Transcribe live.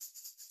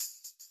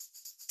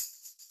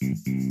This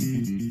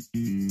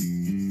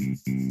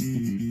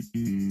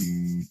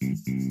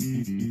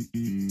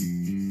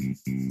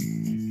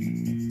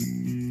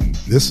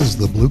is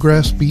the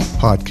Bluegrass Beat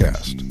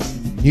Podcast.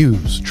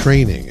 News,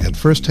 training, and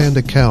first-hand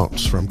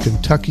accounts from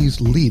Kentucky's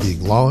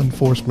leading law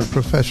enforcement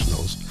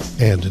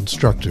professionals and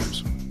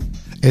instructors.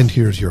 And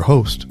here's your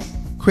host,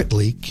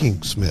 Critley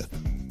Kingsmith.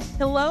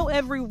 Hello,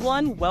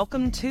 everyone.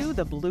 Welcome to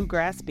the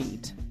Bluegrass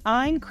Beat.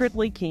 I'm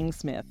Critley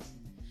Kingsmith.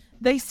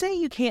 They say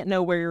you can't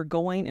know where you're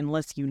going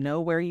unless you know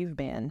where you've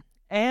been.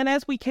 And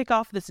as we kick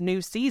off this new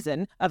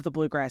season of the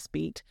Bluegrass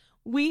Beat,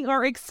 we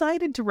are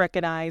excited to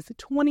recognize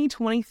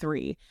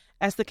 2023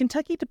 as the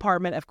Kentucky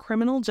Department of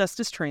Criminal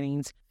Justice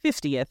Training's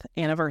 50th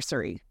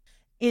anniversary.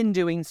 In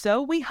doing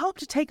so, we hope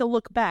to take a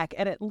look back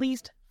at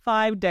least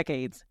 5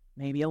 decades,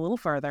 maybe a little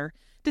further,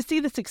 to see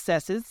the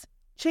successes,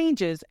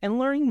 changes, and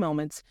learning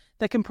moments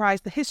that comprise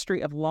the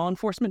history of law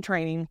enforcement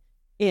training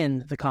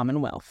in the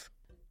Commonwealth.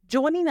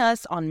 Joining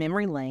us on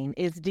Memory Lane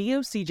is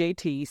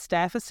DOCJT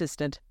Staff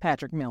Assistant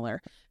Patrick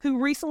Miller,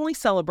 who recently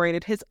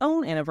celebrated his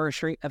own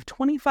anniversary of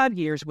 25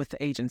 years with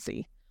the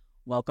agency.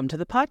 Welcome to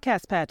the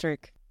podcast,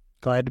 Patrick.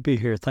 Glad to be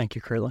here. Thank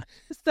you, Carla.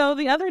 So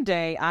the other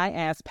day, I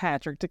asked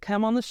Patrick to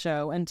come on the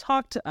show and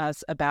talk to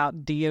us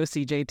about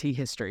DOCJT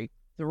history.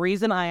 The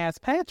reason I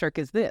asked Patrick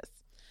is this.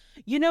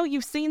 You know,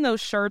 you've seen those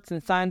shirts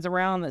and signs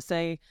around that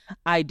say,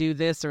 I do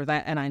this or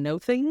that, and I know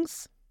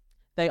things.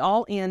 They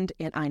all end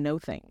in I know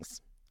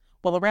things.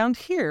 Well, around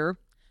here,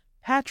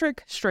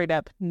 Patrick straight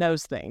up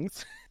knows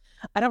things.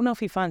 I don't know if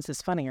he finds this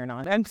funny or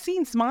not. I'm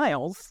seeing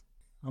smiles.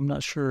 I'm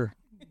not sure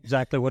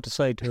exactly what to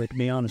say to it, to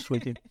be honest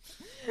with you.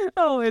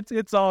 Oh,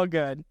 it's all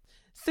good.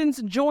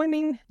 Since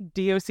joining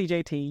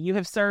DOCJT, you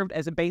have served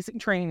as a basic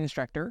training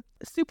instructor,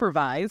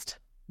 supervised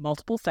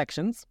multiple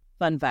sections.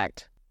 Fun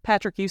fact,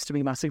 Patrick used to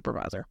be my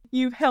supervisor.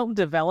 You've helped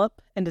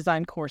develop and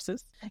design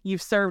courses.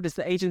 You've served as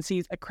the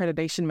agency's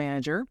accreditation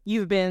manager.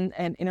 You've been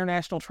an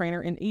international trainer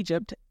in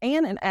Egypt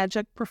and an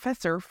adjunct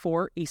professor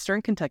for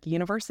Eastern Kentucky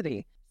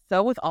University.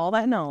 So with all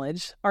that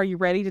knowledge, are you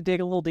ready to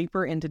dig a little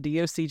deeper into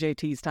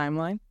DOCJT's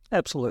timeline?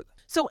 Absolutely.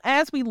 So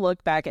as we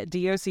look back at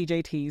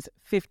DOCJT's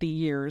 50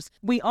 years,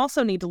 we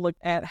also need to look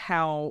at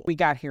how we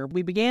got here.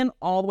 We began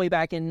all the way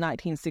back in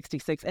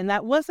 1966, and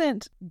that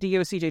wasn't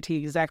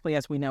DOCJT exactly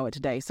as we know it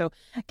today. So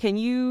can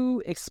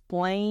you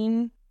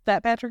explain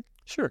that, Patrick?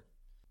 Sure.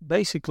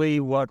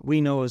 Basically, what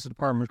we know as the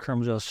Department of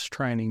Criminal Justice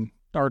Training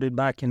started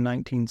back in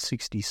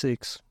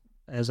 1966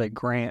 as a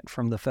grant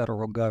from the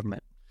federal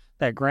government.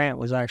 That grant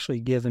was actually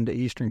given to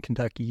Eastern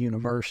Kentucky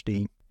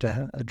University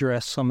to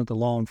address some of the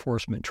law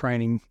enforcement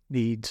training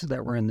needs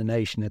that were in the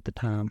nation at the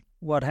time.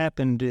 What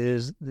happened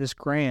is this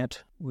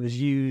grant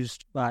was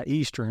used by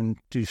Eastern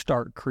to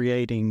start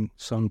creating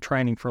some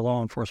training for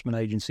law enforcement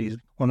agencies.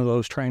 One of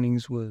those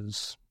trainings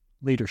was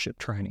leadership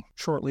training.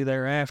 Shortly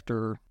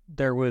thereafter,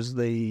 there was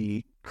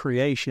the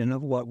creation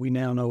of what we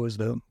now know as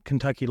the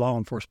Kentucky Law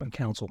Enforcement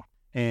Council.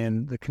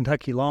 And the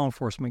Kentucky Law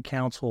Enforcement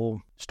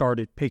Council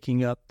started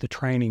picking up the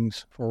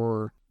trainings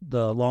for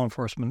the law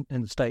enforcement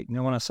in the state.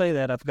 Now, when I say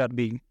that, I've got to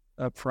be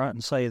up front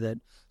and say that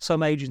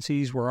some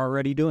agencies were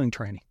already doing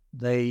training.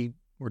 They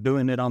were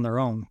doing it on their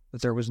own,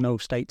 but there was no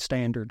state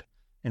standard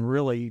and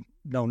really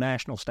no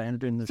national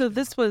standard. So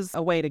this was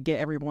a way to get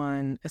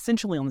everyone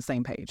essentially on the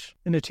same page.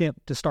 An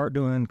attempt to start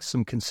doing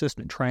some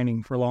consistent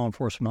training for law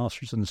enforcement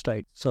officers in the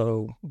state.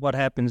 So what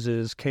happens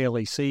is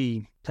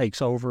KLEC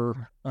takes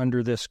over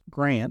under this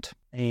grant,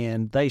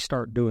 and they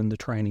start doing the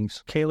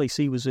trainings.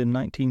 KLEC was in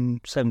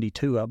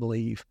 1972, I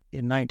believe.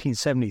 In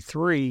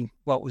 1973,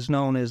 what was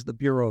known as the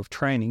Bureau of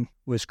Training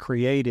was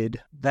created.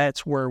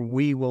 That's where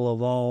we will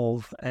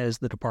evolve as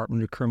the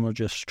Department of Criminal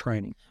Justice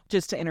Training.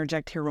 Just to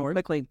interject here real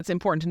quickly, it's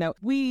important to note,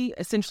 we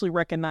essentially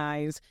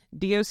recognize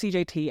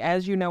DOCJT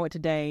as you know it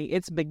today.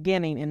 It's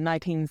beginning in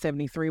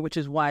 1973, which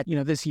is why,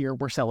 this year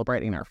we're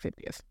celebrating our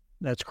 50th.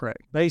 That's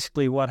correct.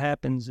 Basically, what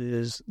happens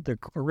is the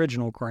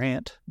original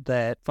grant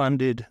that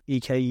funded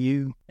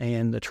EKU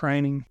and the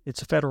training,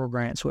 it's a federal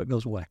grant, so it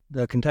goes away.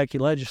 The Kentucky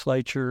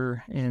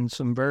legislature, in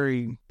some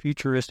very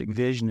futuristic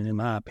vision, in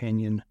my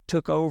opinion,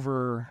 took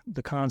over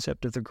the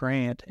concept of the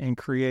grant and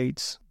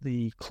creates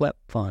the CLEP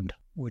fund,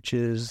 which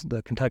is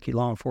the Kentucky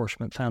Law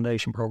Enforcement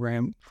Foundation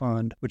Program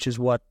Fund, which is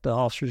what the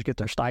officers get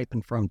their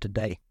stipend from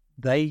today.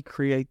 They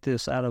create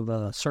this out of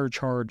a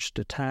surcharge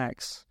to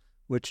tax,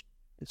 which,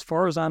 as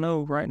far as I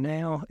know right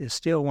now, is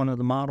still one of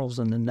the models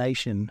in the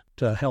nation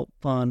to help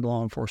fund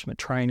law enforcement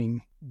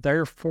training.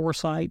 Their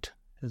foresight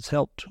has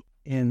helped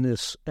in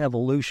this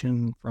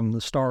evolution from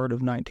the start of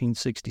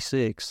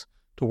 1966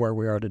 to where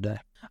we are today.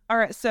 All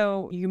right,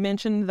 so you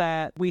mentioned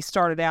that we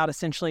started out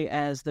essentially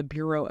as the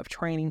Bureau of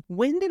Training.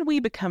 When did we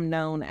become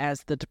known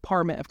as the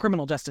Department of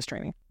Criminal Justice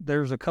Training?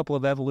 There's a couple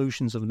of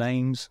evolutions of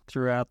names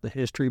throughout the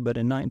history, but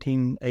in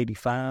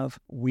 1985,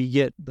 we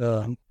get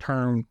the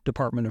term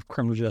Department of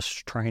Criminal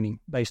Justice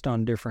Training based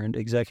on different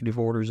executive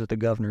orders at the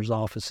governor's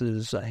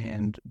offices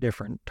and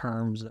different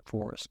terms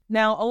for us.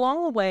 Now,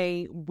 along the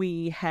way,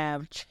 we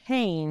have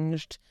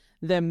changed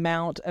the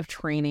amount of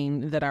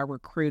training that our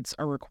recruits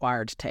are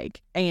required to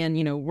take. And,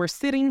 we're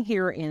sitting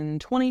here in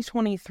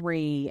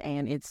 2023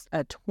 and it's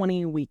a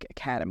 20-week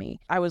academy.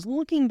 I was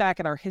looking back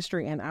at our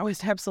history and I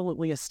was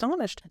absolutely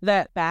astonished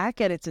that back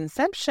at its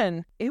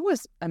inception, it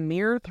was a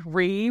mere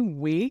 3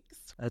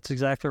 weeks. That's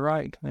exactly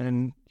right.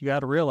 And you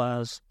got to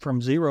realize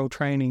from 0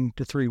 training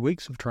to 3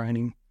 weeks of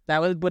training,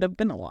 that would have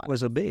been a lot.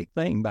 Was a big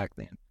thing back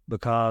then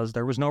because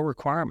there was no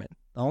requirement.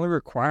 The only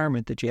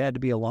requirement that you had to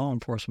be a law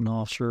enforcement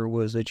officer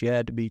was that you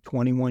had to be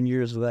 21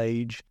 years of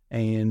age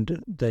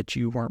and that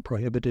you weren't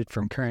prohibited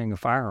from carrying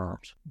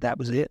firearms. That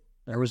was it.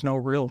 There was no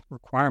real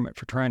requirement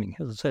for training.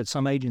 As I said,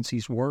 some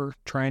agencies were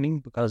training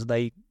because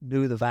they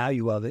knew the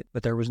value of it,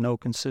 but there was no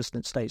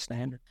consistent state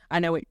standard. I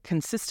know it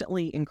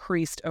consistently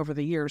increased over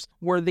the years.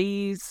 Were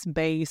these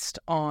based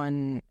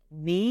on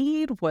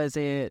need? Was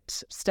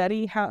it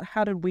study?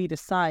 How did we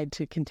decide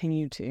to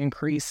continue to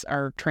increase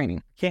our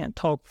training? Can't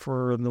talk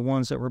for the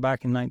ones that were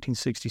back in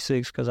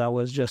 1966 because I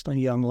was just a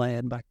young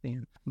lad back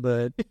then.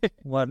 But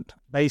what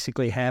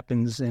basically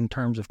happens in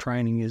terms of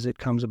training is it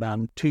comes about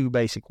in 2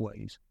 basic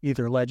ways.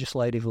 Either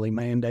legislatively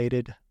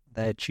mandated,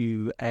 that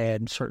you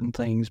add certain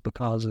things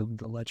because of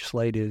the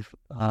legislative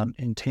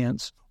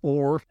intents,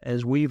 or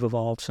as we've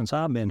evolved since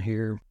I've been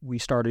here, we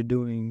started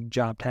doing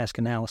job task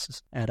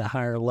analysis at a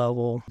higher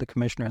level. The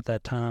commissioner at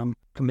that time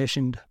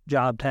commissioned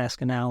job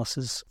task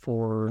analysis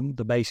for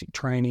the basic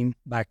training.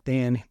 Back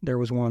then, there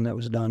was one that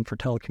was done for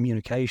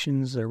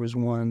telecommunications. There was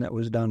one that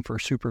was done for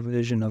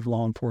supervision of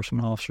law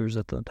enforcement officers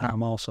at the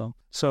time also.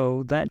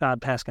 So that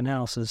job task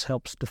analysis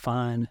helps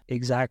define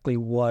exactly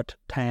what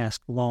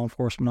task law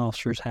enforcement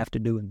officers have to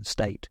do in the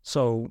state.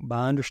 So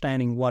by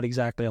understanding what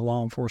exactly a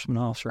law enforcement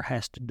officer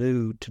has to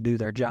do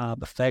their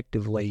job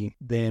effectively,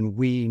 then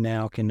we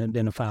now can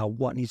identify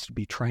what needs to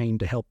be trained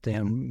to help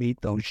them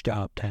meet those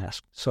job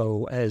tasks.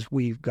 So as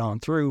we've gone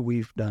through,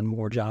 we've done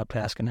more job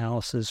task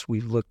analysis,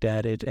 we've looked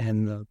at it,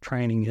 and the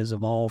training has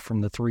evolved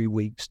from the 3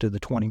 weeks to the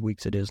 20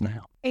 weeks it is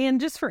now.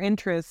 And just for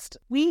interest,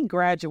 we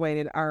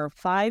graduated our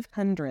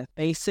 500th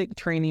Basic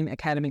Training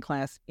Academy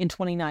class in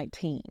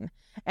 2019.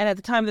 And at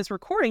the time of this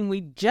recording,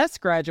 we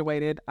just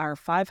graduated our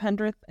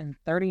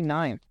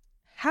 539th.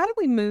 How do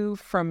we move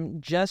from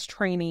just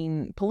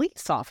training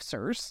police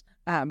officers,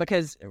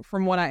 because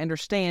from what I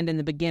understand in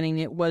the beginning,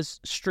 it was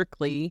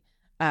strictly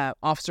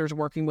officers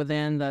working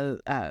within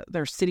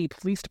their city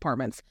police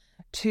departments,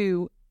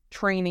 to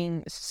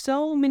training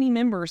so many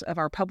members of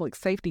our public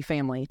safety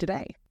family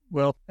today?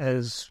 Well,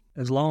 as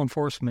law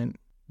enforcement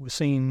was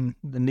seeing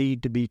the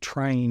need to be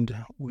trained,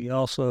 we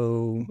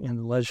also, in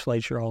the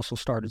legislature, also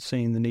started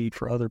seeing the need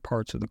for other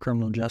parts of the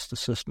criminal justice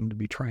system to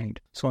be trained.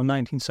 So in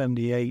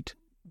 1978,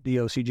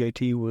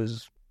 DOCJT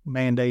was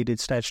mandated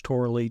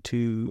statutorily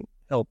to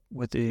help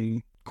with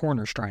the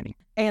coroner's training.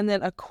 And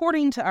then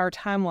according to our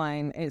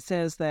timeline, it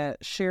says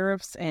that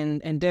sheriffs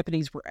and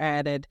deputies were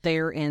added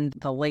there in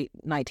the late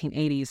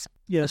 1980s.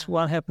 Yes,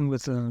 what happened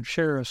with the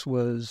sheriffs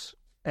was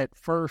at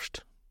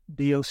first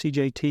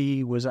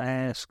DOCJT was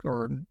asked,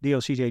 or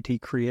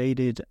DOCJT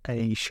created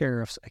a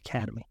sheriff's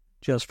academy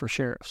just for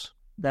sheriffs.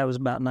 That was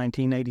about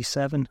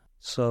 1987.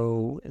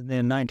 So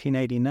then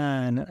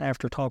 1989,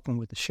 after talking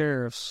with the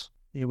sheriffs,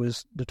 it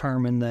was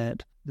determined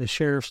that the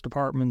sheriff's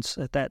departments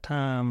at that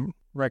time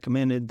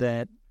recommended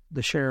that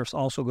the sheriffs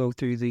also go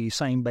through the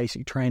same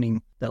basic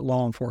training that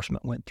law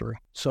enforcement went through.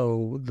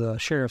 So the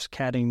sheriff's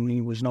academy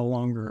was no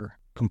longer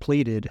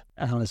completed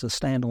as a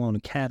standalone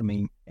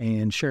academy,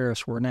 and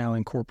sheriffs were now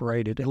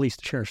incorporated, at least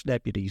the sheriff's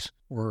deputies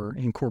were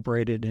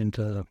incorporated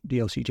into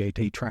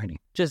DOCJT training.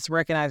 Just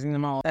recognizing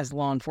them all as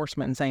law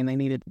enforcement and saying they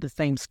needed the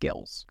same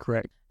skills.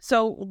 Correct.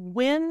 So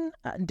when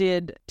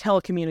did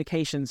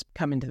telecommunications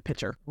come into the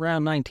picture?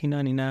 Around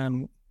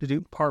 1999, the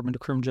Department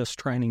of Criminal Justice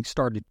Training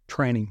started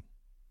training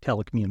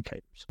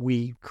telecommunicators.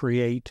 We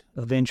create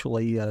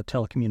eventually a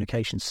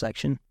telecommunications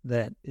section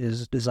that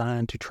is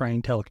designed to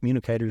train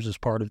telecommunicators as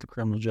part of the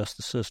criminal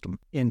justice system.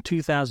 In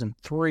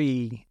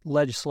 2003,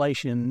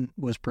 legislation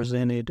was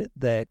presented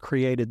that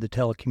created the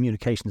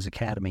Telecommunications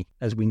Academy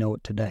as we know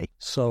it today.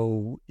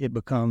 So it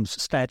becomes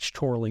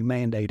statutorily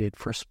mandated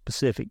for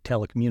specific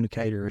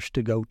telecommunicators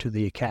to go to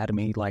the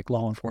academy, like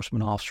law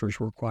enforcement officers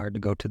were required to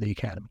go to the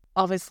academy.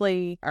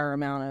 Obviously, our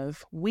amount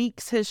of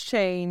weeks has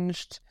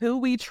changed. Who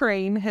we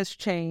train has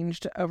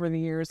changed over the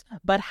years.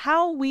 But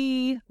how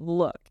we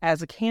look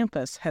as a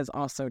campus has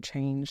also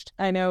changed.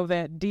 I know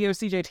that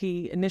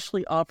DOCJT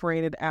initially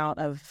operated out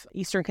of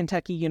Eastern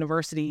Kentucky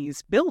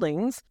University's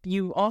buildings.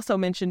 You also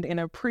mentioned in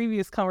a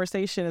previous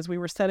conversation as we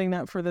were setting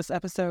up for this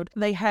episode,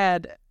 they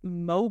had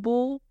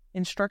mobile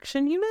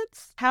instruction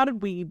units. How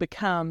did we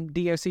become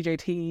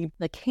DOCJT,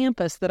 the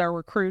campus that our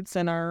recruits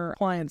and our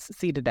clients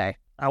see today?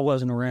 I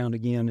wasn't around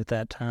again at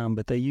that time,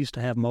 but they used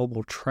to have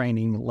mobile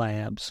training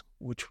labs,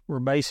 which were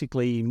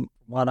basically,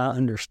 what I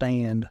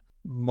understand,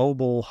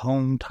 mobile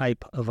home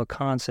type of a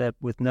concept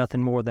with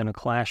nothing more than a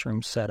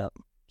classroom setup.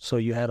 So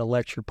you had a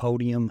lecture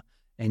podium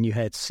and you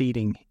had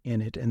seating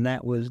in it, and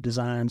that was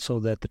designed so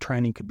that the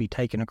training could be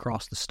taken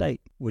across the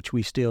state, which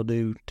we still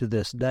do to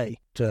this day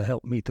to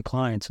help meet the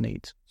client's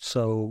needs.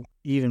 So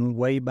even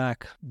way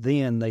back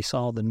then, they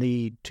saw the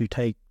need to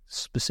take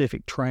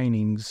specific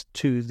trainings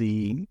to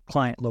the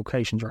client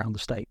locations around the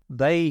state.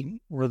 They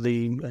were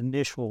the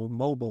initial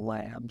mobile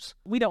labs.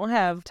 We don't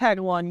have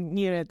tag-along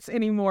units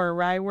anymore,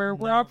 right? We're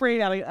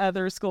operating out of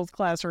other schools'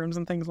 classrooms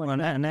and things like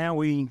that. Now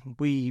we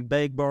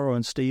beg, borrow,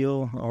 and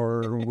steal,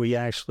 or we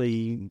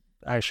actually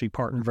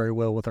partner very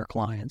well with our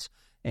clients.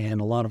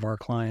 And a lot of our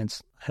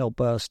clients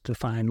help us to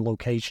find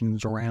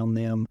locations around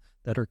them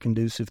that are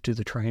conducive to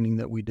the training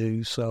that we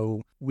do.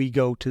 So we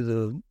go to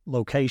the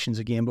locations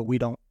again, but we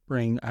don't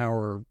bring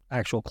our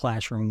actual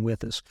classroom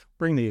with us.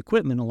 Bring the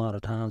equipment a lot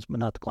of times, but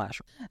not the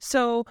classroom.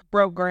 So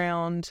broke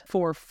ground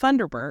for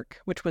Funderburk,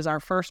 which was our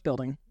first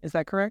building. Is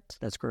that correct?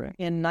 That's correct.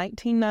 In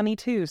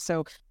 1992.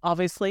 So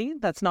obviously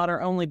that's not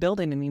our only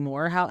building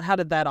anymore. How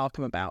did that all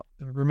come about?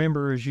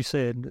 Remember, as you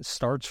said, it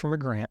starts from a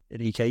grant at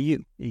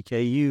EKU.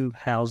 EKU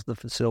housed the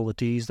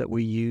facilities that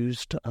we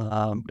used,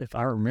 if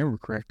I remember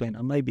correctly, and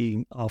I may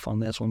be off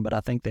on this one, but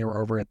I think they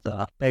were over at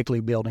the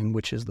Begley building,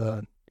 which is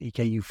the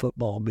EKU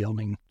football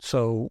building.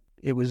 So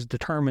it was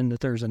determined that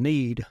there's a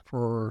need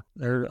for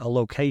a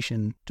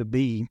location to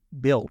be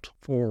built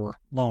for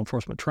law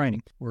enforcement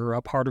training. We're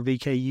a part of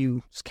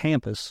EKU's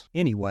campus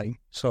anyway,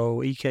 so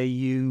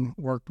EKU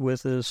worked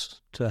with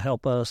us to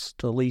help us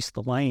to lease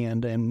the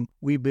land, and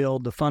we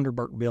built the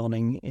Funderburk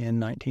building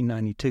in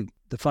 1992.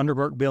 The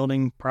Funderburk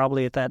building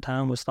probably at that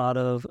time was thought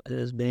of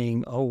as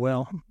being, oh,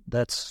 well,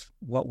 that's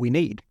what we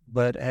need.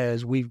 But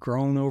as we've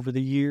grown over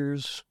the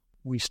years,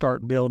 we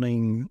start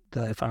building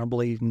if I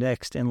believe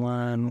next in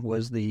line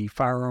was the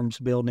firearms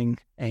building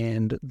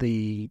and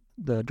the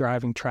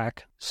driving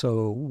track.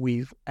 So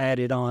we've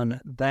added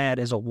on that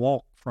as a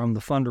walk from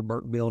the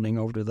Funderburk building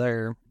over to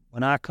there.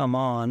 When I come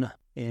on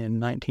in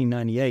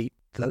 1998,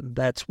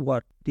 that's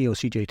what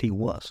DOCJT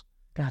was.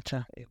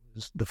 Gotcha. It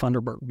was the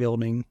Funderburk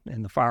building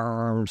and the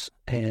firearms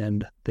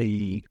and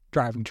the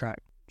driving track.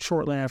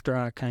 Shortly after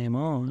I came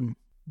on,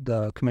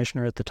 the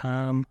commissioner at the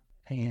time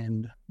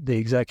and the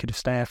executive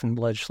staff and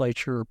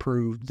legislature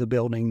approved the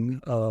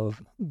building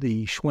of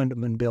the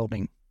Schwindeman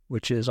building,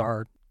 which is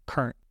our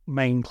current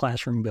main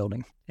classroom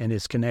building, and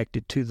is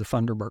connected to the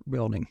Funderburk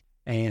building.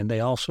 And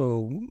they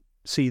also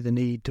see the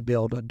need to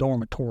build a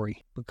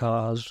dormitory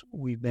because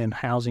we've been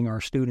housing our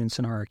students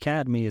in our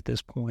academy at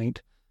this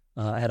point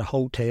at a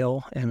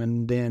hotel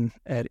and then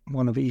at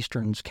one of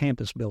Eastern's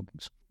campus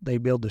buildings. They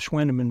build the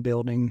Schwindeman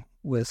building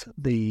with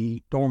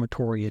the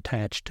dormitory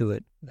attached to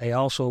it. They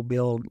also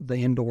build the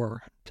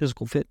indoor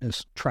physical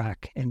fitness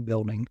track and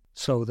building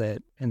so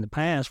that in the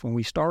past when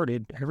we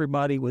started,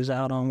 everybody was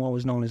out on what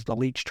was known as the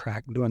leach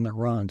track doing their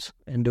runs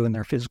and doing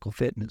their physical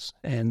fitness.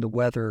 And the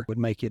weather would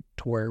make it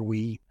to where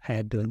we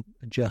had to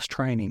adjust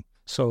training.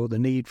 So the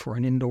need for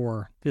an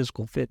indoor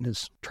physical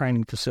fitness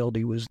training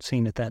facility was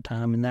seen at that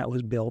time, and that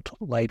was built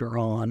later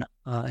on.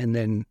 And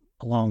then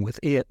along with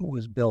it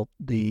was built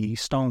the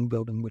Stone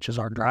building, which is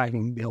our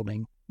driving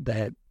building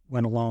that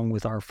went along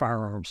with our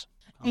firearms.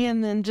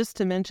 And then just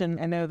to mention,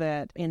 I know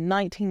that in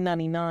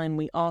 1999,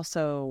 we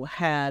also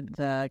had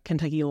the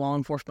Kentucky Law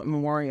Enforcement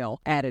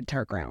Memorial added to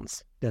our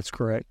grounds. That's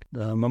correct.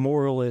 The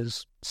memorial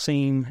is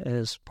seen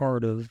as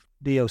part of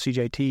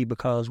DOCJT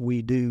because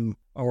we do,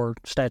 or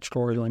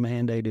statutorily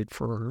mandated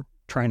for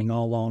training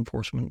all law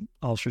enforcement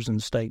officers in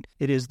the state.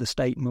 It is the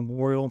state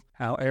memorial.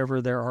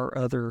 However, there are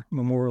other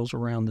memorials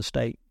around the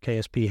state.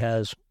 KSP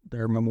has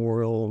their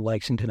memorial,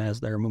 Lexington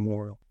has their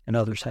memorial, and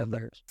others have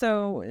theirs.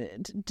 So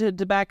to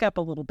back up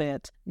a little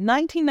bit,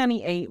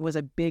 1998 was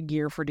a big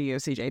year for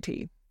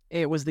DOCJT.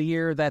 It was the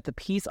year that the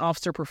Peace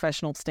Officer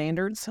Professional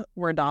Standards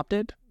were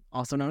adopted,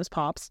 also known as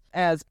POPs.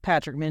 As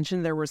Patrick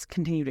mentioned, there was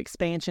continued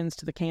expansions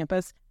to the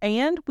campus,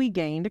 and we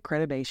gained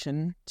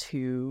accreditation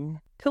to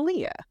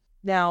CALEA.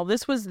 Now,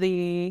 this was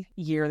the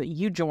year that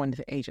you joined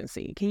the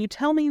agency. Can you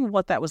tell me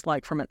what that was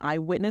like from an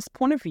eyewitness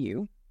point of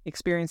view,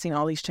 experiencing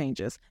all these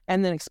changes,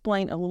 and then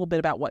explain a little bit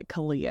about what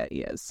CALEA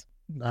is?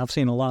 I've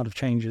seen a lot of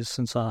changes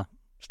since I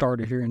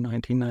started here in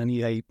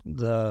 1998.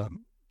 The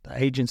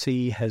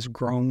agency has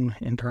grown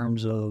in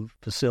terms of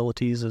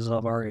facilities, as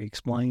I've already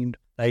explained.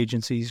 The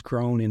agency's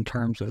grown in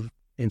terms of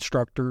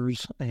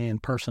instructors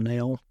and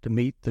personnel to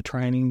meet the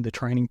training. The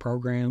training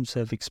programs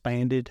have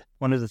expanded.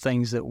 One of the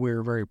things that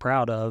we're very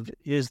proud of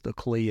is the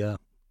CALEA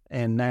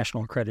and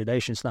national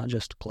accreditation. It's not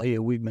just CALEA.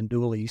 We've been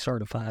dually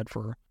certified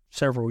for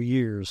several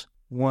years.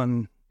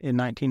 One in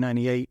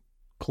 1998,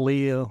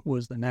 CALEA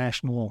was the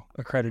national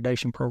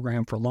accreditation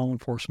program for law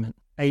enforcement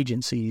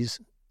agencies.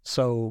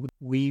 So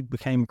we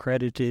became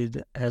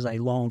accredited as a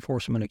law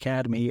enforcement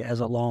academy, as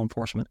a law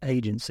enforcement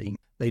agency.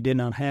 They did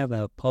not have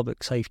a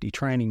public safety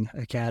training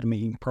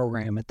academy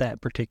program at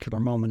that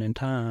particular moment in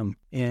time.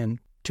 In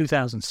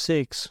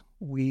 2006,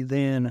 we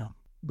then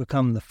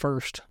become the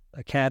first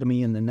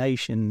academy in the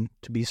nation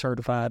to be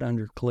certified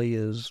under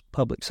CALEA's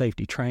Public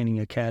Safety Training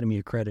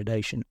Academy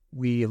accreditation.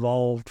 We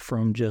evolved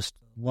from just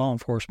law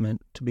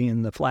enforcement to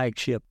being the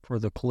flagship for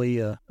the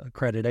CALIA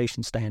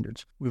accreditation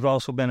standards. We've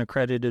also been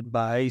accredited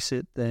by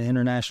ACET, the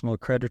International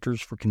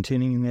Accreditors for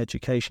Continuing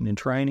Education and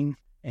Training,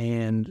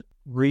 and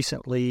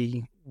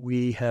recently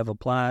we have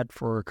applied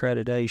for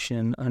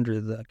accreditation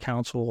under the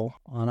Council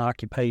on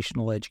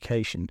Occupational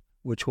Education,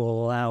 which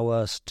will allow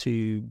us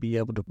to be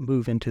able to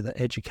move into the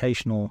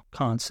educational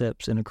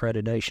concepts in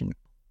accreditation.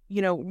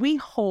 You know, we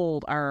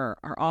hold our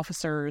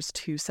officers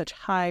to such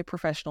high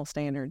professional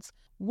standards.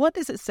 What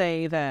does it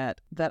say that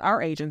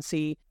our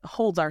agency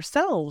holds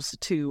ourselves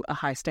to a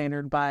high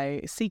standard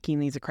by seeking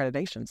these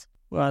accreditations?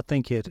 Well, I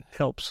think it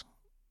helps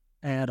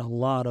add a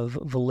lot of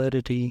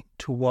validity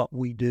to what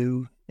we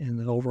do in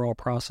the overall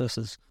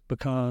processes,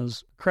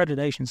 because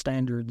accreditation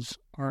standards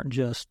aren't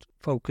just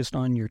focused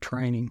on your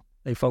training.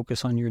 They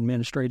focus on your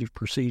administrative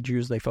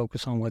procedures. They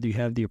focus on whether you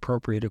have the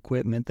appropriate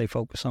equipment. They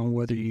focus on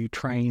whether you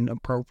train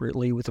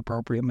appropriately with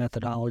appropriate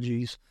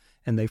methodologies.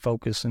 And they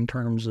focus in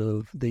terms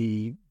of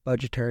the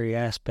budgetary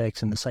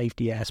aspects and the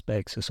safety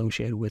aspects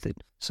associated with it.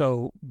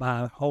 So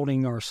by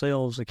holding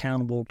ourselves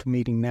accountable to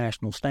meeting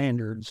national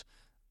standards,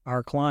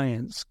 our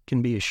clients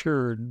can be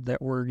assured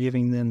that we're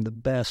giving them the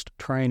best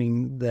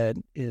training that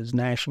is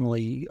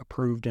nationally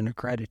approved and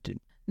accredited.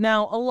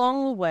 Now,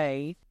 along the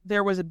way,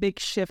 there was a big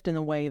shift in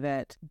the way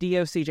that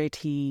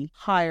DOCJT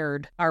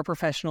hired our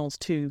professionals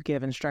to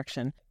give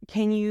instruction.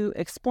 Can you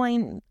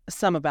explain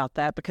some about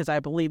that? Because I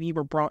believe you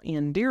were brought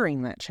in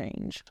during that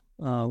change.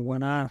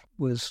 When I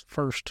was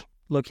first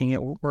looking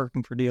at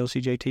working for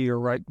DOCJT, or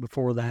right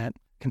before that,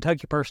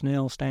 Kentucky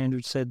Personnel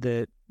Standards said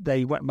that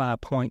they went by a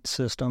point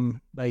system,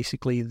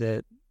 basically,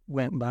 that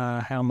went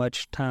by how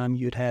much time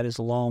you'd had as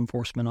a law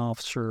enforcement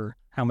officer,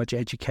 how much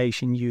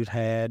education you'd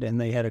had,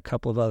 and they had a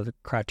couple of other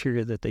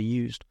criteria that they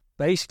used.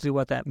 Basically,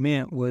 what that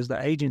meant was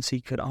the agency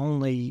could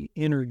only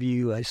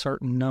interview a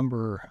certain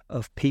number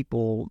of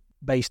people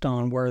based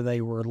on where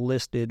they were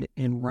listed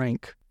in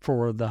rank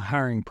for the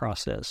hiring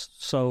process.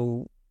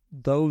 So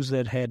those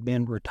that had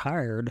been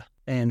retired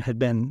and had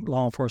been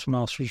law enforcement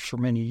officers for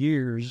many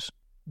years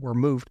were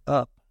moved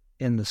up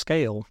in the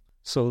scale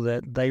so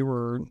that they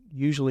were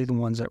usually the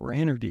ones that were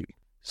interviewed.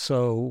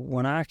 So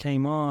when I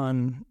came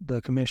on,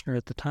 the commissioner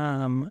at the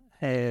time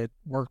had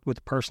worked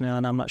with personnel,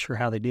 and I'm not sure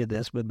how they did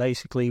this, but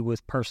basically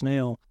with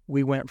personnel,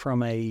 we went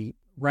from a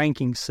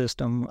ranking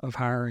system of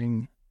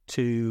hiring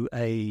to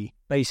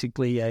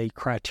basically a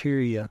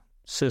criteria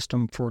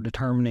system for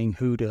determining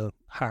who to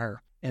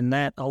hire. And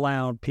that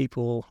allowed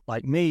people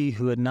like me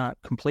who had not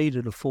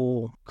completed a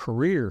full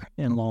career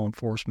in law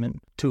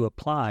enforcement to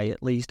apply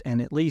at least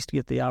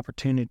get the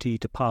opportunity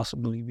to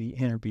possibly be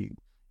interviewed.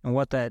 And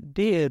what that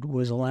did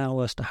was allow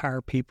us to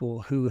hire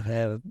people who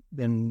have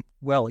been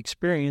well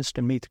experienced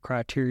and meet the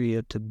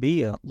criteria to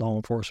be a law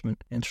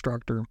enforcement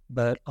instructor,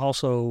 but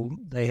also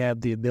they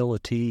have the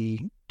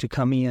ability to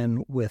come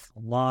in with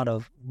a lot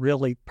of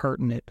really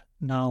pertinent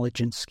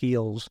knowledge and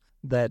skills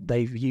that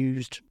they've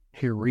used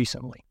here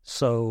recently.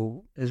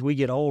 So as we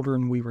get older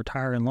and we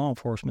retire in law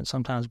enforcement,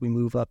 sometimes we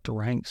move up the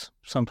ranks.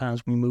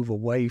 Sometimes we move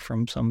away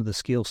from some of the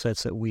skill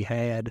sets that we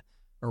had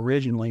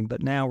originally,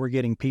 but now we're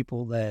getting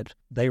people that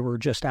they were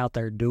just out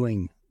there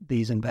doing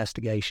these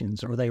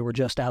investigations, or they were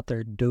just out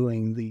there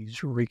doing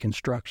these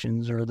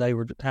reconstructions, or they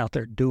were out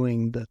there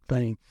doing the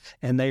thing,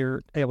 and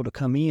they're able to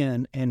come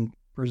in and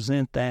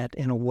present that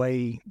in a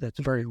way that's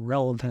very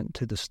relevant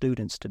to the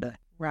students today.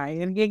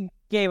 Right. And it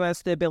gave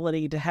us the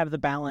ability to have the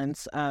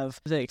balance of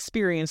the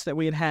experience that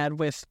we had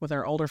with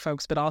our older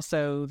folks, but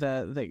also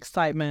the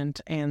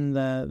excitement and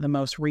the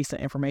most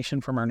recent information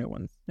from our new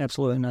ones.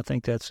 Absolutely. And I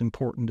think that's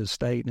important to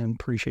state, and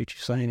appreciate you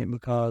saying it,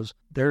 because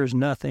there's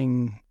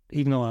nothing,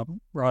 even though I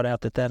brought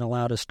out that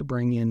allowed us to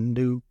bring in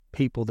new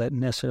people that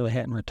necessarily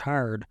hadn't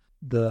retired,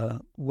 the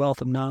wealth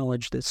of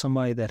knowledge that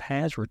somebody that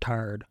has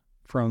retired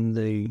from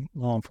the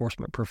law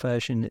enforcement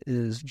profession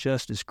is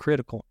just as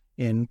critical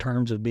in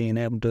terms of being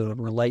able to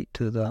relate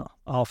to the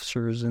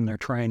officers in their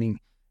training.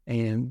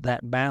 And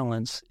that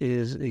balance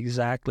is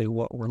exactly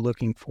what we're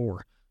looking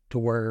for, to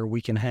where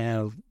we can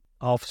have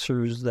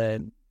officers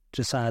that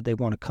decide they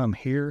want to come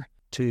here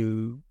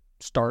to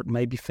start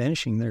maybe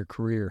finishing their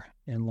career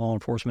in law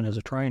enforcement as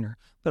a trainer,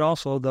 but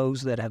also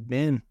those that have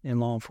been in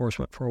law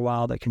enforcement for a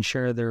while that can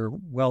share their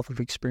wealth of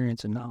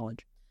experience and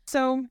knowledge.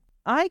 So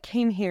I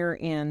came here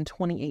in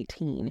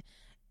 2018,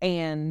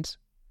 and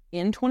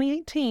in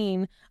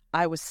 2018,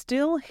 I was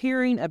still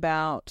hearing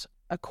about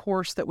a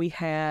course that we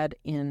had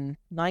in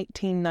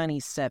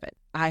 1997.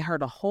 I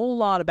heard a whole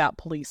lot about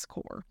Police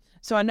Corps.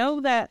 So I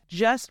know that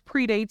just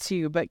predates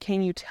you, but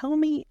can you tell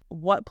me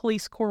what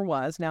Police Corps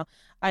was? Now,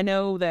 I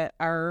know that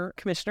our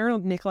commissioner,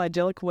 Nikolai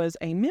Jillick, was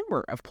a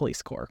member of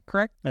Police Corps,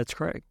 correct? That's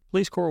correct.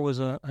 Police Corps was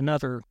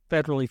another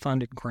federally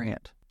funded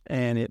grant,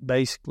 and it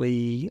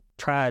basically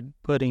tried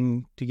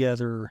putting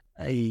together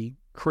a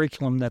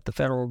curriculum that the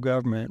federal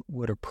government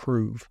would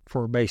approve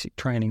for basic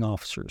training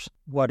officers.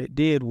 What it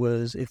did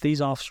was, if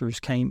these officers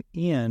came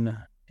in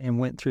and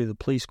went through the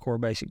Police Corps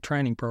basic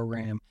training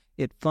program,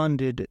 it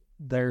funded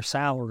their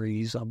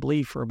salaries, I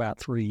believe, for about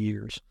 3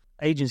 years.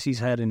 Agencies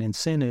had an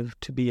incentive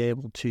to be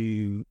able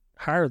to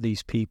hire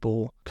these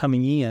people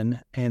coming in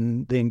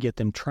and then get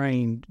them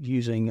trained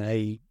using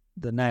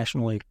the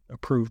nationally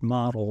approved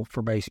model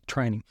for basic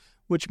training,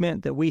 which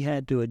meant that we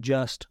had to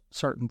adjust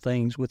certain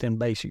things within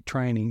basic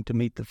training to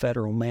meet the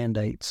federal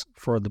mandates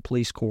for the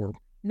police corps.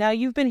 Now,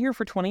 you've been here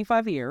for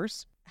 25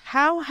 years.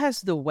 How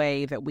has the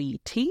way that we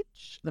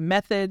teach, the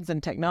methods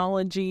and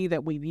technology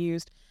that we've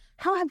used,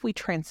 how have we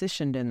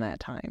transitioned in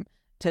that time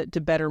to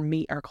better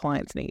meet our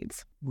clients'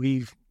 needs?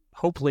 We've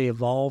hopefully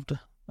evolved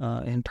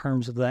in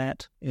terms of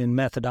that, in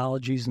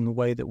methodologies and the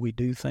way that we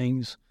do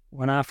things.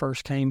 When I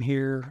first came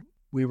here,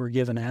 we were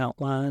given an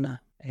outline,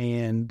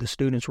 and the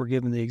students were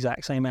given the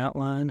exact same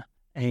outline,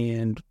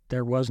 and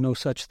there was no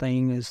such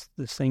thing as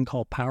this thing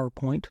called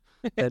PowerPoint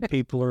that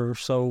people are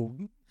so...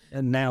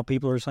 And now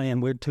people are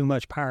saying we're too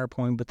much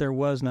PowerPoint, but there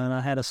was none.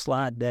 I had a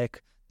slide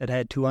deck that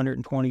had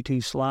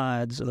 222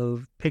 slides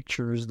of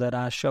pictures that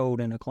I showed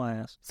in a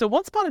class. So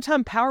once upon a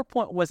time,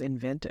 PowerPoint was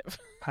inventive.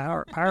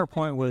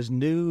 PowerPoint was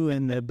new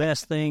and the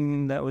best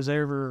thing that was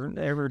ever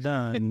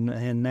done.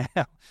 And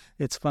now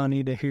it's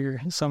funny to hear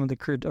see some of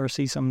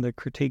the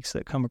critiques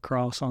that come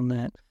across on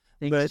that.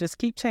 Things just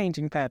keep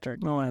changing,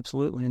 Patrick. No,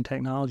 absolutely, and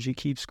technology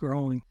keeps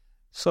growing.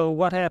 So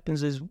what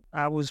happens is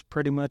I was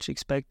pretty much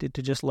expected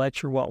to just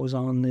lecture what was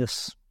on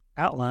this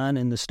outline,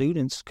 and the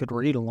students could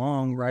read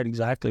along, right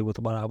exactly with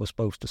what I was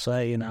supposed to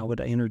say, and I would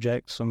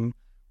interject some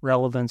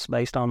relevance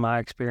based on my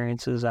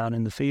experiences out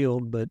in the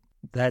field, but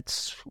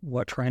that's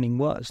what training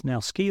was.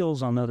 Now,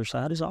 skills on the other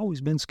side has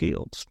always been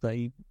skills.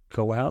 They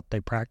go out, they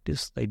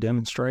practice, they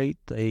demonstrate,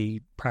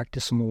 they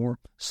practice some more.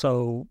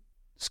 So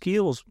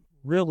skills,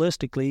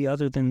 realistically,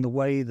 other than the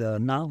way the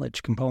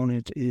knowledge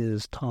component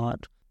is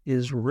taught,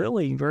 is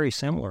really very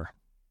similar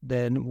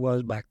than it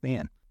was back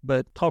then.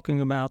 But talking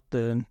about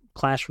the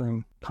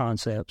classroom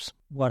concepts,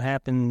 what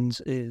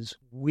happens is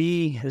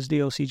we, as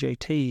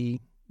DOCJT,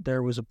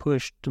 there was a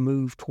push to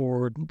move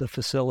toward the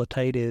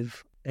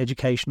facilitative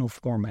educational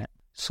format.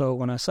 So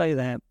when I say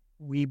that,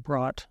 we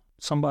brought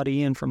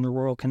somebody in from the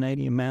Royal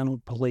Canadian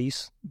Mounted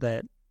Police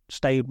that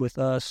stayed with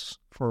us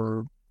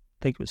for, I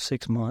think it was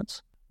 6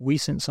 months. We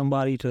sent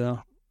somebody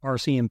to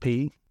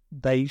RCMP.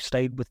 They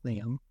stayed with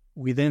them.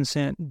 We then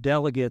sent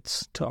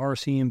delegates to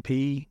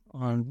RCMP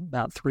on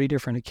about 3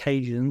 different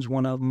occasions.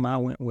 One of them, I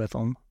went with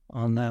them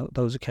on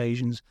those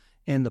occasions.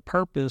 And the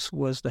purpose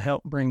was to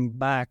help bring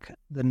back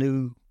the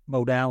new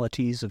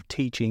modalities of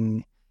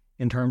teaching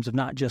in terms of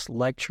not just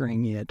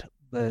lecturing it,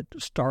 but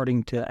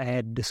starting to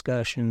add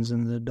discussions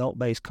and the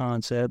adult-based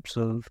concepts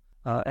of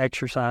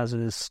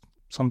exercises,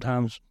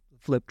 sometimes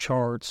flip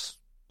charts,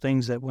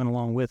 things that went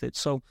along with it.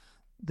 So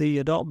the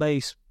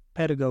adult-based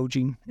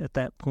pedagogy at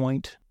that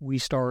point, we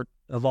start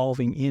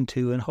evolving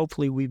into, and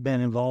hopefully we've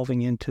been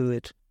evolving into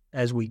it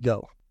as we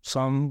go.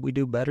 Some we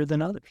do better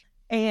than others.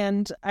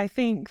 And I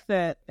think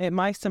that it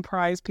might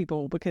surprise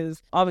people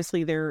because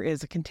obviously there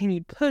is a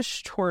continued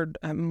push toward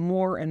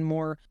more and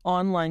more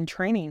online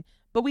training.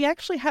 But we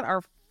actually had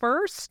our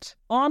first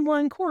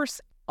online course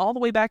all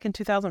the way back in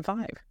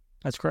 2005.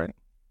 That's correct.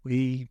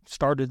 We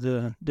started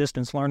the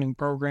distance learning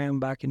program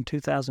back in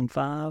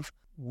 2005.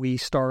 We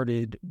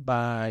started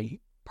by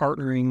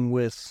partnering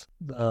with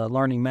the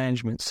learning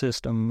management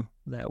system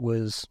that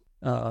was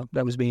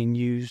being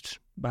used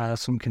by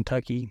some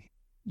Kentucky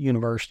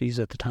universities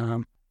at the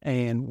time.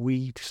 And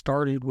we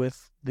started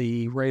with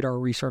the radar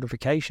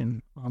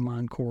recertification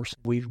online course.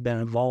 We've been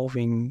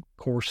evolving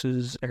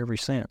courses ever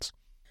since.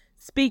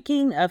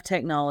 Speaking of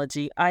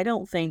technology, I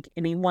don't think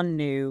anyone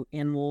knew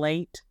in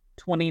late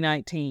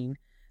 2019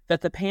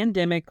 that the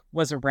pandemic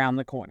was around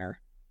the corner.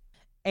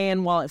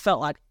 And while it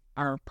felt like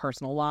our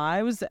personal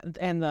lives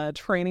and the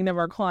training of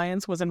our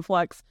clients was in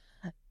flux,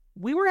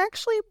 we were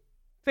actually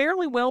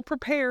fairly well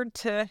prepared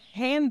to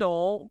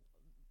handle,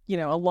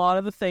 a lot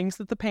of the things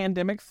that the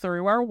pandemic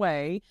threw our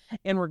way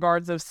in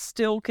regards of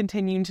still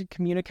continuing to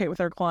communicate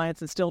with our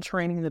clients and still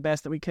training the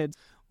best that we could.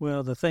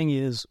 Well, the thing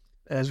is,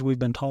 as we've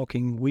been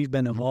talking, we've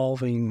been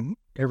evolving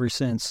ever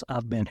since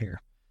I've been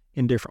here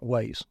in different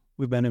ways.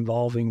 We've been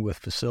evolving with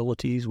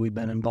facilities. We've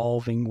been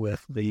evolving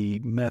with the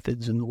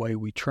methods and the way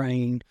we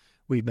train.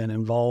 We've been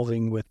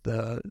evolving with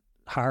the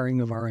hiring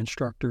of our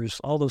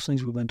instructors, all those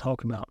things we've been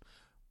talking about.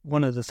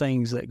 One of the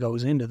things that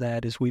goes into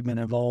that is we've been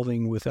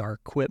evolving with our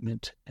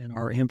equipment and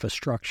our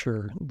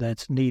infrastructure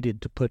that's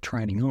needed to put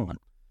training on.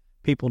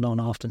 People don't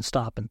often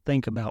stop and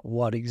think about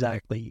what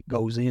exactly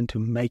goes into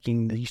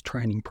making these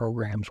training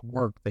programs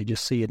work. They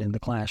just see it in the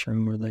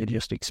classroom or they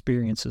just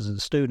experience it as a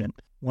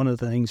student. One of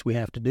the things we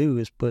have to do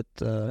is put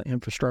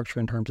infrastructure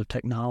in terms of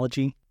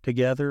technology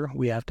together.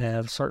 We have to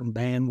have certain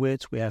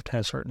bandwidths. We have to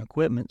have certain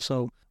equipment.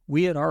 So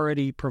we had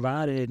already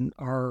provided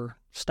our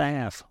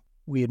staff.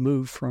 We had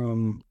moved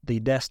from the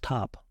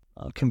desktop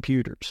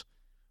computers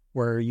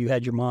where you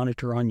had your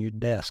monitor on your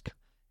desk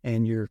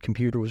and your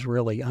computer was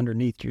really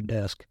underneath your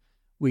desk.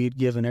 We had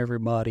given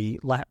everybody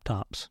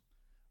laptops.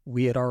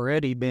 We had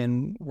already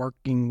been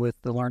working with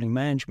the learning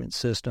management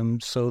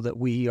system so that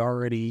we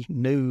already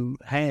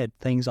had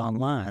things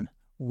online.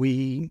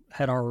 We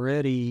had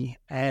already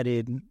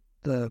added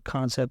the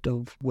concept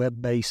of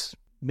web-based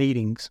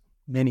meetings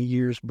many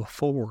years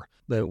before,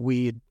 but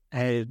we had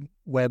added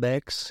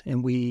WebEx,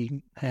 and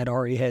we had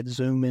already had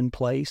Zoom in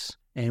place,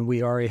 and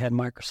we already had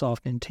Microsoft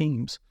and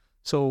Teams.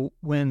 So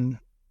when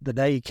the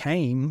day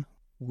came,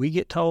 we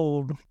get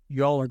told,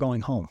 y'all are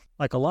going home,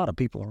 like a lot of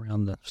people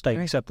around the state,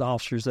 Right. except the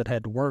officers that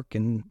had to work,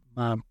 and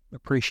my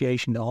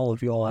appreciation to all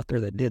of you all out there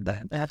that did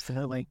that.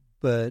 Absolutely.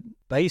 But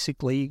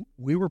basically,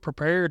 we were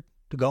prepared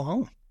to go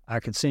home. I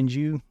could send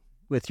you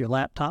with your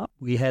laptop.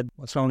 We had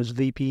what's known as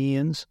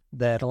VPNs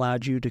that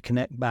allowed you to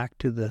connect back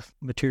to the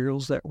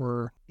materials that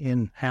were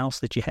in-house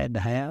that you had to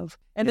have.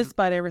 And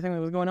despite everything that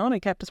was going on,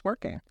 it kept us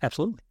working.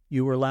 Absolutely.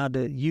 You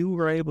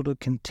were able to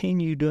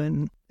continue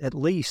doing at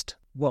least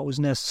what was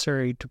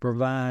necessary to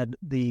provide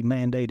the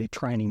mandated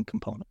training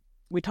component.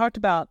 We talked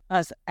about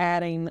us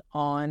adding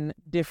on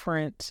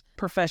different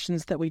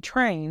professions that we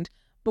trained,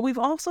 but we've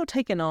also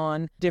taken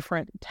on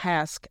different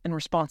tasks and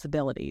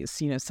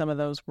responsibilities. You know, some of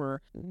those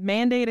were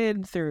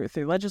mandated through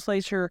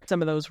legislature.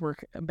 Some of those were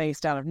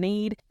based out of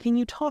need. Can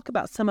you talk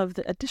about some of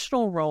the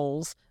additional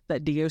roles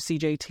that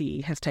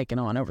DOCJT has taken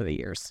on over the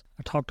years?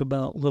 I talked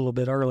about a little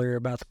bit earlier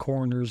about the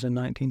coroners in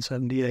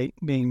 1978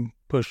 being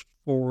pushed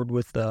forward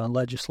with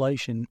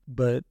legislation,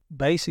 but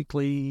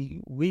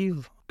basically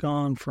we've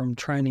gone from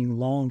training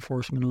law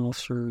enforcement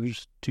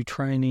officers to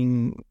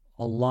training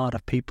a lot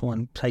of people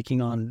and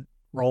taking on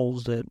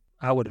roles that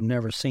I would have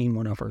never seen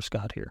when I first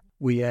got here.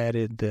 We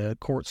added the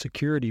court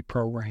security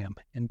program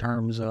in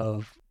terms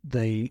of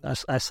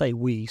I say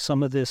we,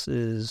 some of this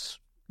is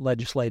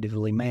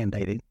legislatively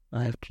mandated.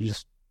 I have to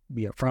just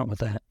be upfront with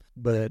that.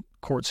 But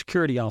court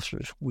security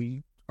officers,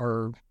 we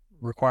are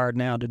required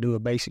now to do a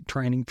basic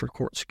training for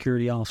court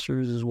security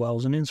officers as well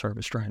as an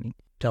in-service training.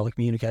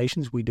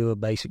 Telecommunications, we do a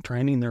basic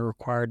training. They're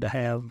required to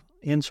have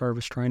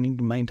in-service training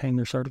to maintain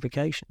their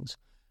certifications.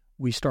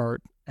 We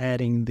start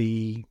adding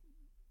the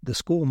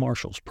school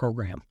marshals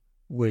program,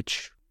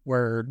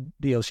 where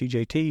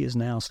DOCJT is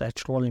now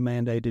statutorily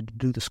mandated to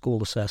do the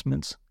school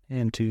assessments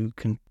and to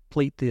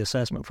complete the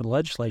assessment for the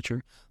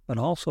legislature, but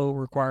also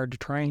required to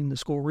train the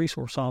school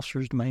resource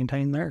officers to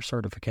maintain their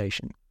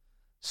certification.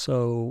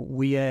 So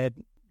we add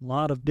a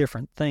lot of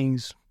different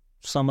things.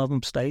 Some of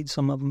them stayed,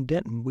 some of them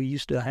didn't. We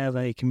used to have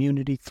a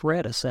community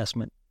threat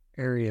assessment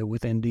area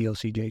within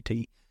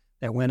DOCJT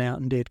that went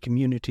out and did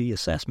community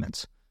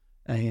assessments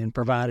and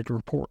provided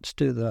reports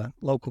to the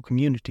local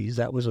communities.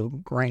 That was a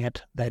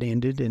grant that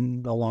ended,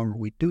 and no longer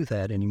we do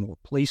that anymore.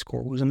 Police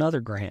Corps was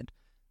another grant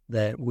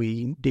that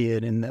we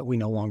did and that we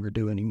no longer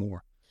do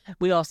anymore.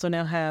 We also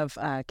now have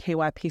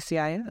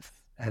KYPCIS.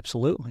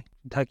 Absolutely.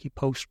 Kentucky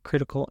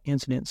Post-Critical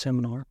Incident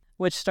Seminar.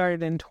 Which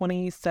started in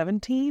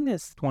 2017.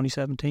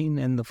 2017,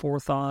 and the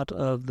forethought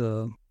of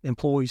the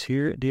employees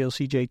here at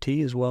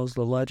DOCJT as well as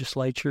the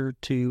legislature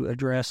to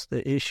address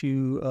the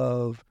issue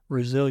of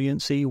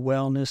resiliency,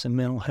 wellness, and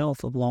mental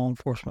health of law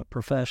enforcement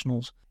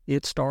professionals.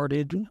 It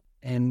started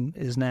and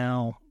is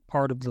now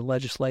part of the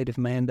legislative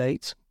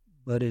mandates,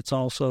 but it's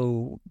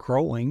also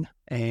growing,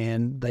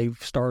 and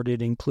they've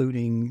started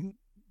including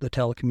the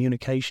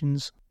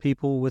telecommunications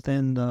people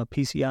within the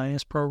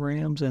PCIS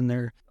programs, and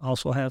they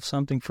also have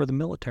something for the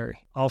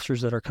military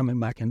officers that are coming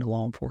back into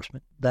law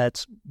enforcement.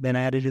 That's been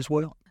added as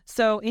well.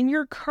 So in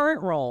your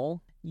current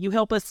role, you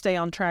help us stay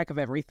on track of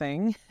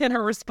everything and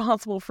are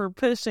responsible for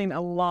pushing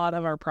a lot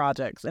of our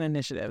projects and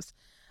initiatives.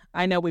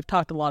 I know we've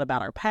talked a lot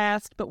about our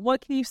past, but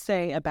what can you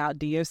say about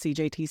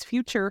DOCJT's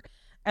future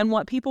and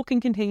what people can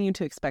continue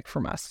to expect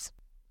from us?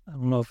 I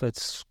don't know if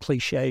it's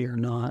cliche or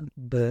not,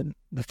 but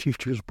the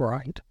future is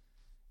bright.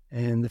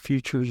 And the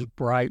future is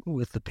bright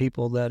with the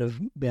people that have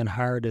been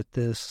hired at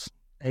this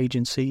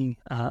agency.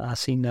 I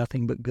see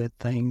nothing but good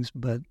things.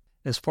 But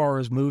as far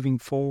as moving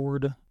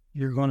forward,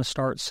 you're going to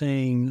start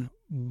seeing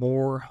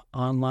more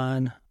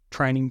online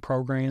training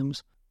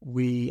programs.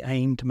 We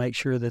aim to make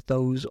sure that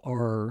those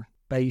are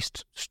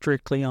based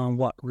strictly on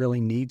what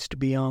really needs to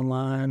be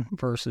online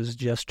versus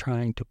just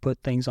trying to put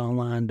things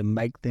online to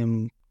make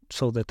them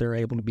so that they're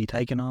able to be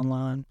taken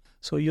online.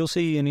 So you'll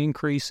see an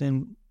increase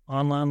in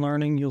online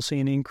learning. You'll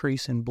see an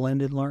increase in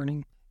blended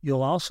learning.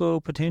 You'll also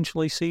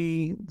potentially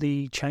see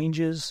the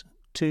changes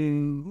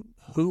to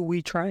who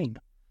we train.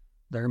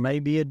 There may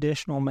be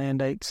additional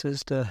mandates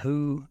as to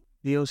who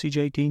the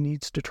DOCJT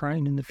needs to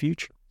train in the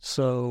future.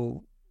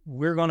 So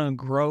we're going to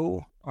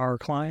grow. Our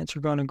clients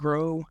are going to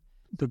grow.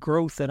 The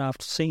growth that I've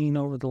seen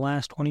over the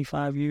last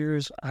 25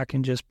 years, I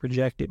can just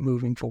project it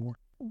moving forward.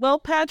 Well,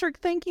 Patrick,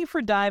 thank you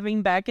for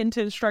diving back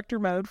into instructor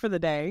mode for the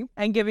day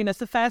and giving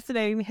us a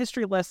fascinating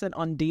history lesson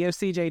on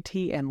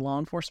DOCJT and law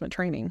enforcement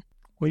training.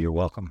 Well, you're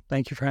welcome.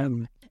 Thank you for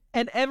having me.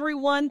 And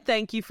everyone,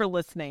 thank you for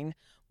listening.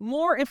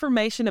 More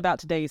information about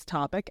today's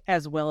topic,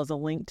 as well as a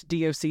link to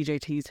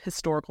DOCJT's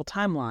historical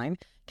timeline,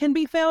 can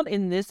be found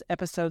in this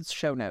episode's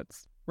show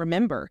notes.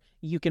 Remember,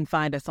 you can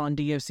find us on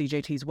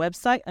DOCJT's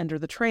website under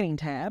the Training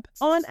tab,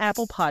 on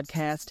Apple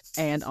Podcast,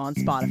 and on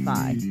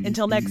Spotify.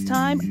 Until next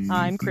time,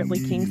 I'm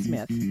Critley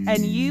King-Smith,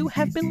 and you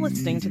have been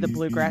listening to the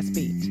Bluegrass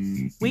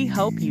Beat. We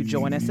hope you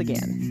join us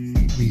again.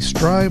 We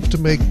strive to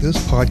make this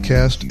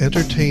podcast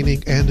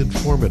entertaining and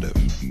informative.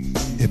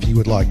 If If you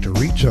would like to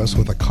reach us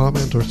with a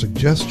comment or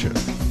suggestion,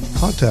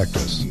 contact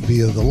us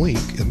via the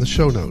link in the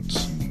show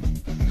notes.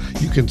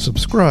 You can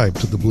subscribe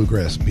to the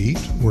Bluegrass Beat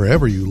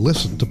wherever you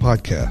listen to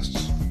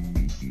podcasts.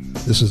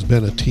 This has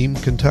been a Team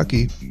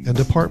Kentucky and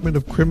Department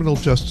of Criminal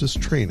Justice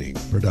Training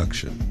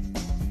production.